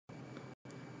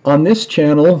On this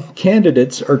channel,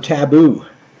 candidates are taboo.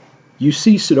 You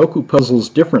see Sudoku puzzles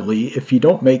differently if you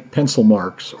don't make pencil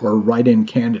marks or write in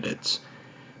candidates.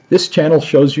 This channel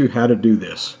shows you how to do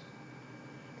this.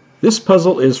 This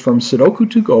puzzle is from Sudoku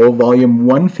To Go, volume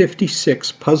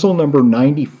 156, puzzle number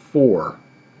 94.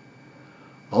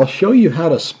 I'll show you how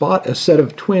to spot a set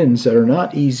of twins that are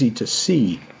not easy to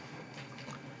see.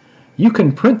 You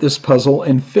can print this puzzle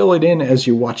and fill it in as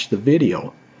you watch the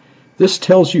video. This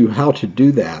tells you how to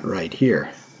do that right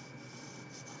here.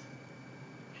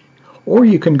 Or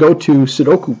you can go to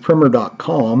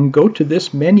sudokuprimer.com, go to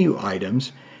this menu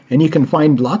items, and you can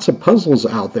find lots of puzzles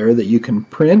out there that you can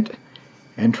print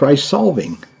and try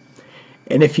solving.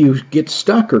 And if you get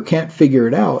stuck or can't figure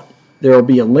it out, there will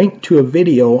be a link to a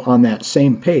video on that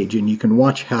same page, and you can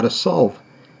watch how to solve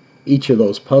each of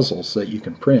those puzzles that you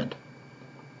can print.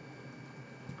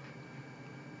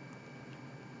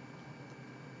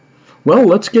 Well,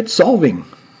 let's get solving.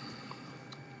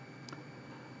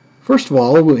 First of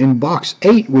all, in box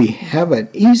 8 we have an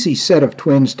easy set of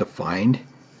twins to find.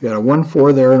 We've got a 1,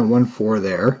 4 there and a 1, 4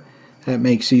 there. That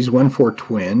makes these 1, 4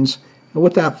 twins. And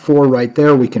with that 4 right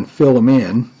there, we can fill them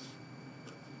in.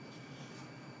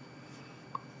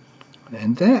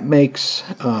 And that makes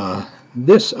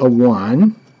this a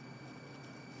 1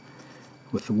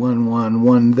 with the 1, 1,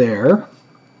 1 there.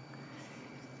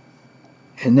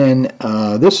 And then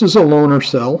this is a loner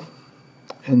cell,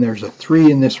 and there's a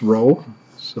 3 in this row,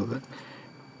 so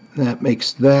that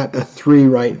makes that a 3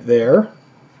 right there.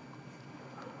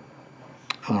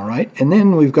 All right, and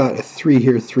then we've got a 3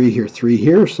 here, 3 here, 3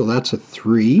 here, so that's a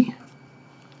 3.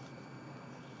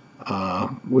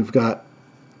 We've got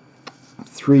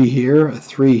 3 here, a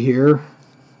 3 here,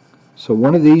 so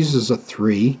one of these is a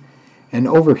 3. And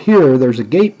over here there's a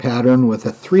gate pattern with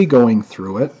a 3 going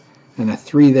through it, and a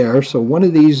 3 there, so one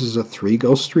of these is a 3,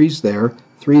 goes 3's there,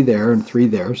 3 there, and 3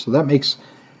 there, so that makes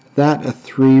that a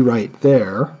 3 right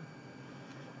there.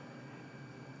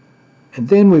 And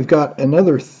then we've got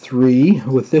another 3.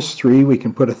 With this 3 we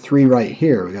can put a 3 right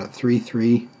here. We got 3,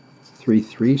 3, 3,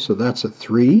 3, so that's a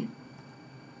 3.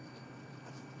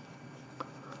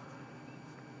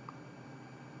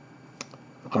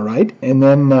 All right, and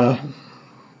then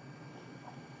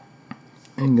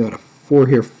and got a 4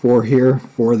 here, 4 here,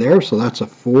 4 there, so that's a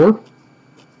 4.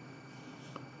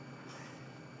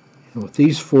 And with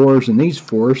these 4s and these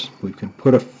 4s, we can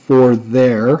put a 4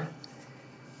 there.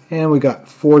 And we got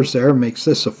 4s there, makes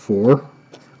this a 4.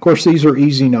 Of course, these are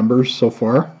easy numbers so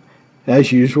far.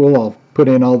 As usual, I'll put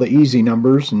in all the easy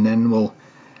numbers, and then we'll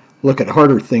look at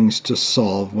harder things to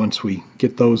solve once we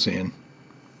get those in.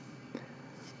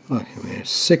 Okay, we have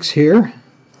 6 here,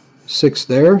 6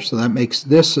 there, so that makes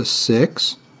this a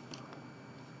 6.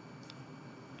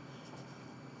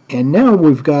 And now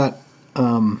we've got,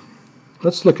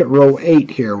 let's look at row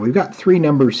 8 here. We've got 3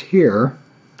 numbers here,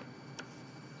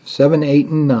 7, 8,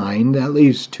 and 9. That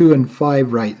leaves 2 and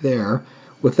 5 right there.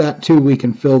 With that 2, we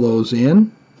can fill those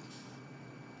in.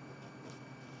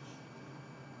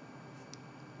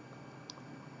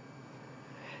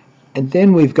 And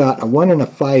then we've got a 1 and a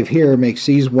 5 here, makes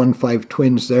these 1, 5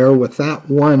 twins there. With that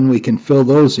 1, we can fill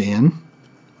those in.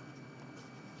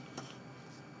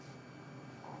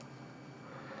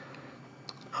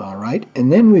 All right,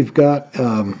 and then we've got,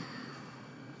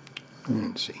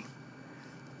 let's see,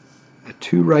 a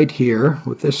 2 right here.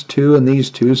 With this 2 and these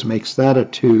 2s makes that a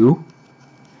 2.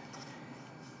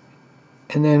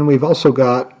 And then we've also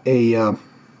got a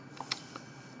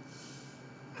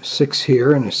 6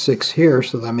 here and a 6 here,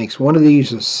 so that makes one of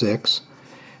these a 6.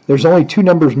 There's only 2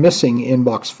 numbers missing in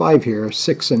box 5 here,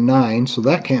 6 and 9, so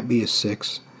that can't be a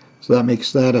 6. So that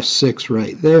makes that a 6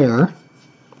 right there.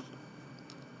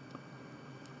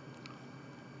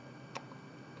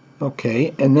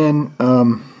 Okay, and then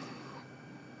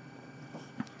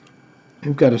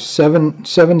we've got a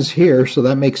 7's here, so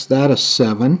that makes that a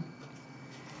 7.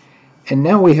 And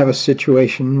now we have a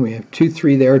situation, we have 2,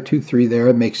 3 there, 2, 3 there.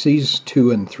 It makes these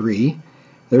 2 and 3.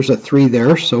 There's a 3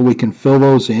 there, so we can fill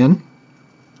those in.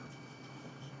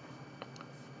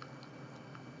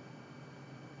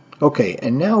 Okay,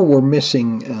 and now we're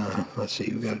missing, let's see,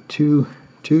 we've got a 2,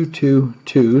 2, 2,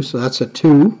 2, so that's a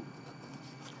 2.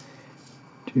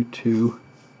 2, 2,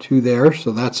 2 there,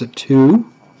 so that's a 2.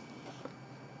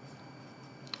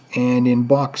 And in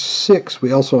box 6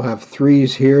 we also have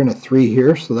 3's here and a 3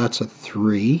 here, so that's a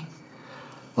 3.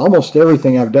 Almost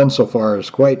everything I've done so far is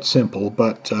quite simple,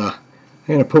 but I'm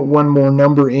going to put one more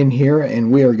number in here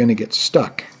and we are going to get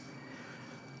stuck.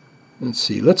 Let's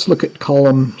see, let's look at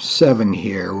column 7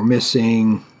 here. We're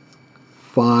missing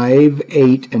 5,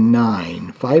 8, and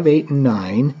 9. 5, 8, and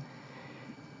 9.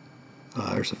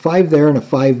 There's a 5 there and a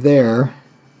 5 there.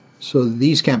 So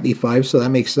these can't be 5, so that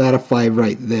makes that a 5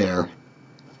 right there.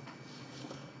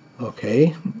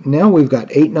 Okay, now we've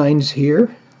got 8 9s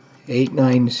here, 8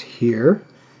 9s here,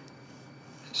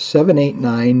 7 8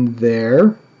 9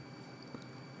 there,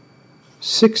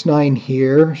 6 9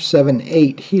 here, 7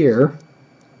 8 here,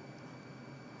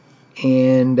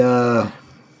 and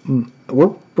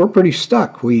we're pretty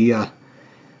stuck. We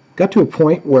got to a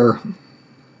point where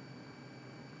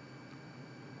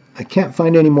I can't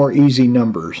find any more easy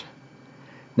numbers.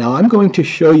 Now I'm going to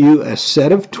show you a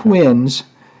set of twins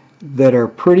that are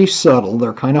pretty subtle.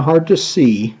 They're kind of hard to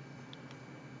see.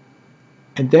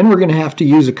 And then we're going to have to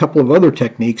use a couple of other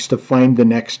techniques to find the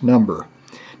next number.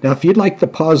 Now if you'd like to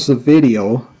pause the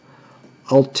video,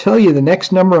 I'll tell you the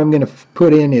next number I'm going to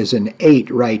put in is an 8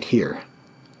 right here.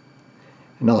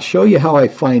 And I'll show you how I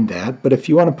find that, but if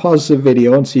you want to pause the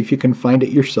video and see if you can find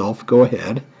it yourself, go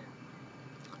ahead.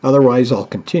 Otherwise I'll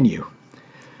continue.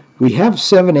 We have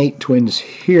 7 8 twins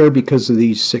here because of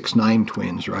these 6 9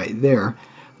 twins right there.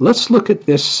 Let's look at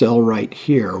this cell right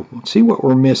here. Let's see what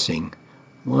we're missing.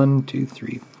 1 2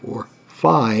 3 4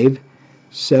 5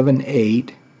 7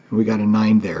 8. We got a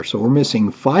 9 there. So we're missing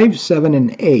 5 7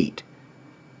 and 8.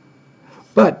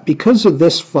 But because of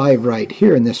this 5 right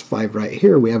here and this 5 right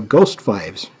here, we have ghost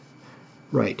 5s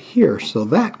right here. So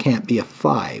that can't be a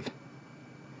 5.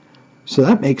 So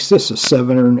that makes this a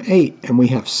 7 or an 8, and we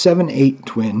have 7 8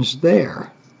 twins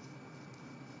there.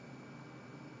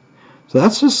 So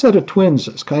that's a set of twins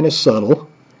that's kind of subtle.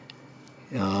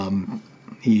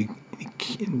 You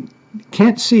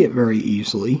can't see it very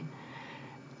easily.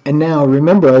 And now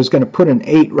remember, I was going to put an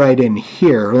 8 right in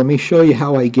here. Let me show you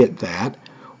how I get that.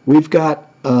 We've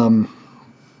got 7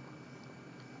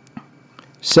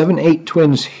 8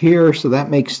 twins here, so that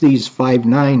makes these 5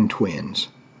 9 twins.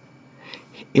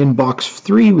 In box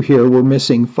 3 here, we're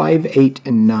missing 5 8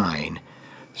 and 9.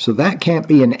 So that can't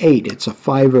be an 8. It's a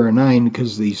 5 or a 9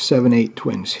 because these 7 8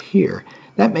 twins here.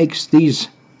 That makes these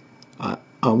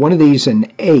one of these an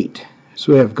 8.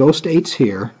 So we have ghost 8s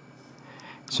here.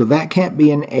 So that can't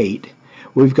be an 8.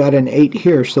 We've got an 8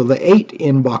 here. So the 8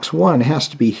 in box 1 has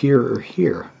to be here or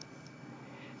here.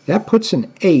 That puts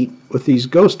an 8 with these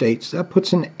ghost 8s. That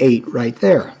puts an 8 right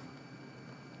there.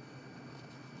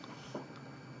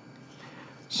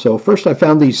 So first I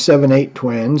found these 7 8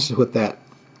 twins with that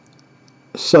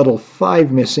subtle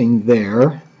 5 missing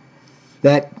there.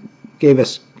 That gave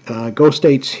us ghost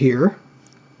 8s here,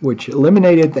 which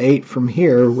eliminated the 8 from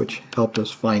here, which helped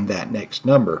us find that next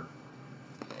number.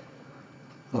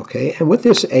 Okay, and with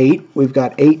this 8, we've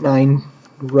got 8 9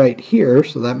 right here,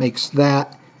 so that makes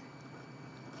that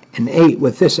an 8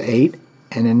 with this 8,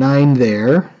 and a 9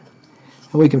 there.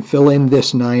 And we can fill in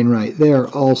this 9 right there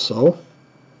also.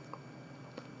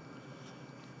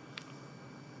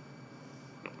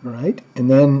 Right, and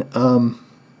then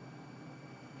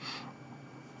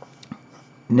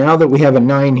now that we have a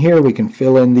 9 here, we can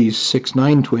fill in these 6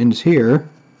 9 twins here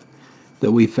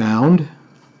that we found.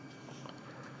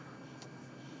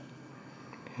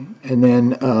 Okay. And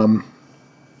then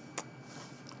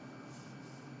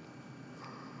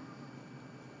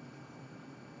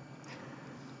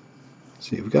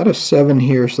see, we've got a 7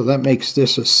 here, so that makes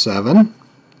this a 7.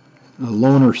 A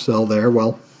loner cell there.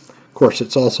 Well, of course,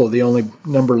 it's also the only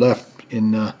number left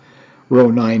in row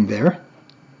 9 there.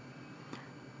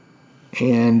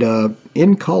 And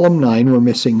in column 9, we're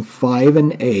missing 5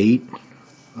 and 8.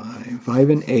 5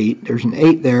 and 8. There's an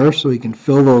 8 there, so we can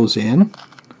fill those in.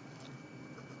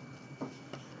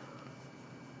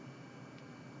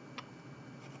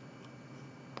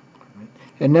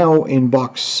 And now in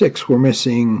box 6, we're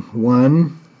missing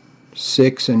 1,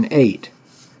 6, and 8.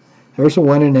 There's a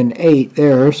 1 and an 8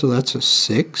 there, so that's a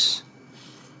 6.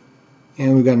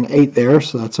 And we've got an 8 there,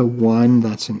 so that's a 1,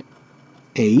 that's an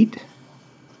 8.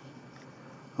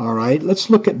 All right,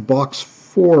 let's look at box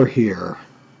 4 here.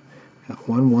 Got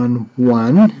 1, 1,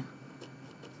 1.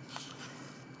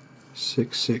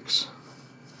 6, 6,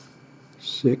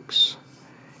 6,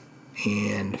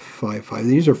 and 5, 5.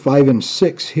 These are 5 and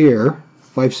 6 here.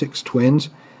 5 6 twins.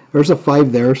 There's a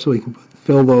 5 there, so we can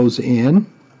fill those in.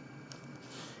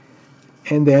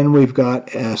 And then we've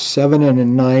got a 7 and a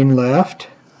 9 left.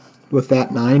 With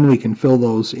that 9, we can fill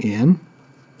those in.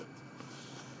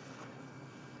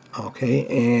 Okay,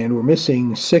 and we're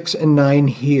missing 6 and 9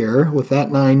 here. With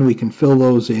that 9, we can fill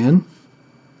those in.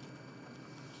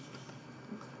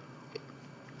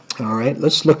 All right,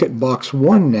 let's look at box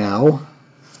 1 now.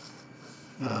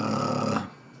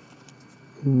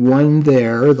 1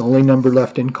 there, the only number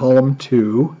left in column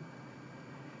 2.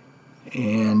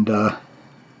 And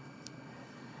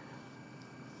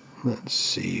let's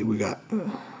see,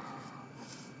 let's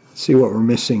see what we're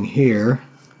missing here.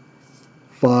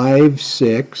 5,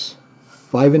 6,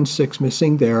 5 and 6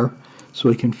 missing there, so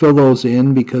we can fill those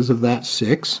in because of that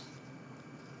 6.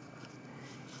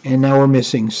 And now we're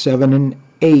missing 7 and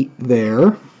 8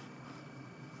 there.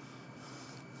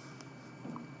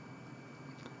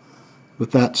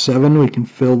 With that 7, we can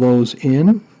fill those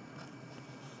in.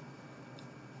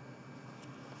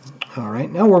 All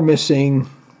right, now we're missing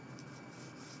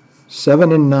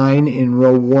 7 and 9 in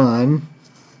row 1.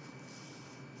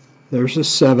 There's a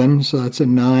 7, so that's a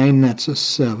 9, that's a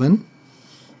 7.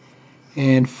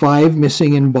 And 5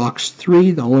 missing in box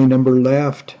 3, the only number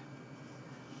left.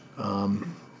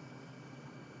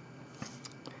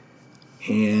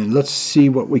 And let's see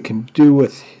what we can do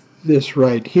with this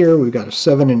right here. We've got a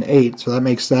 7 and 8, so that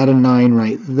makes that a 9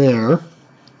 right there.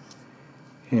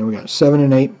 And we got 7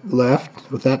 and 8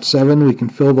 left. With that 7, we can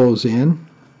fill those in.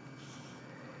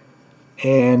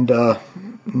 And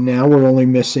now we're only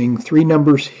missing 3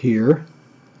 numbers here.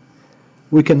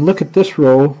 We can look at this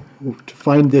row to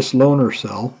find this loner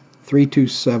cell.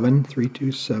 327,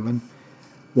 327,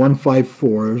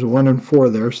 154. There's a 1 and 4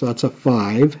 there, so that's a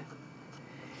 5.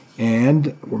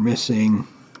 And we're missing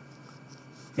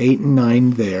 8 and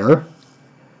 9 there.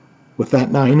 With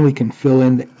that 9, we can fill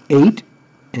in the 8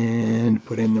 and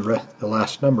put in the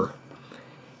last number.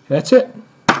 And that's it.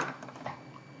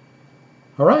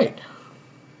 All right.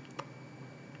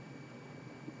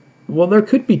 Well, there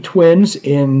could be twins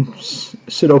in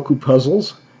Sudoku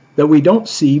puzzles that we don't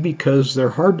see because they're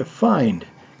hard to find.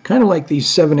 Kind of like these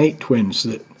 7-8 twins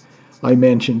that I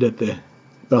mentioned at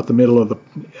about the middle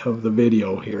of the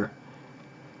video here.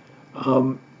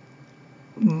 And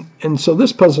so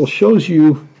this puzzle shows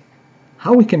you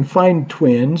how we can find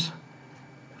twins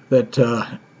that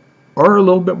are a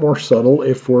little bit more subtle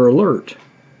if we're alert.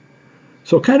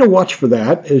 So kind of watch for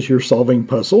that as you're solving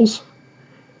puzzles,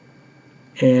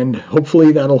 and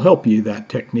hopefully that'll help you, that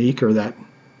technique or that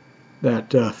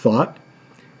thought.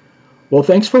 Well,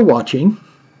 thanks for watching.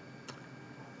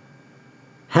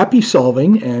 Happy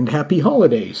solving and happy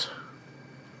holidays.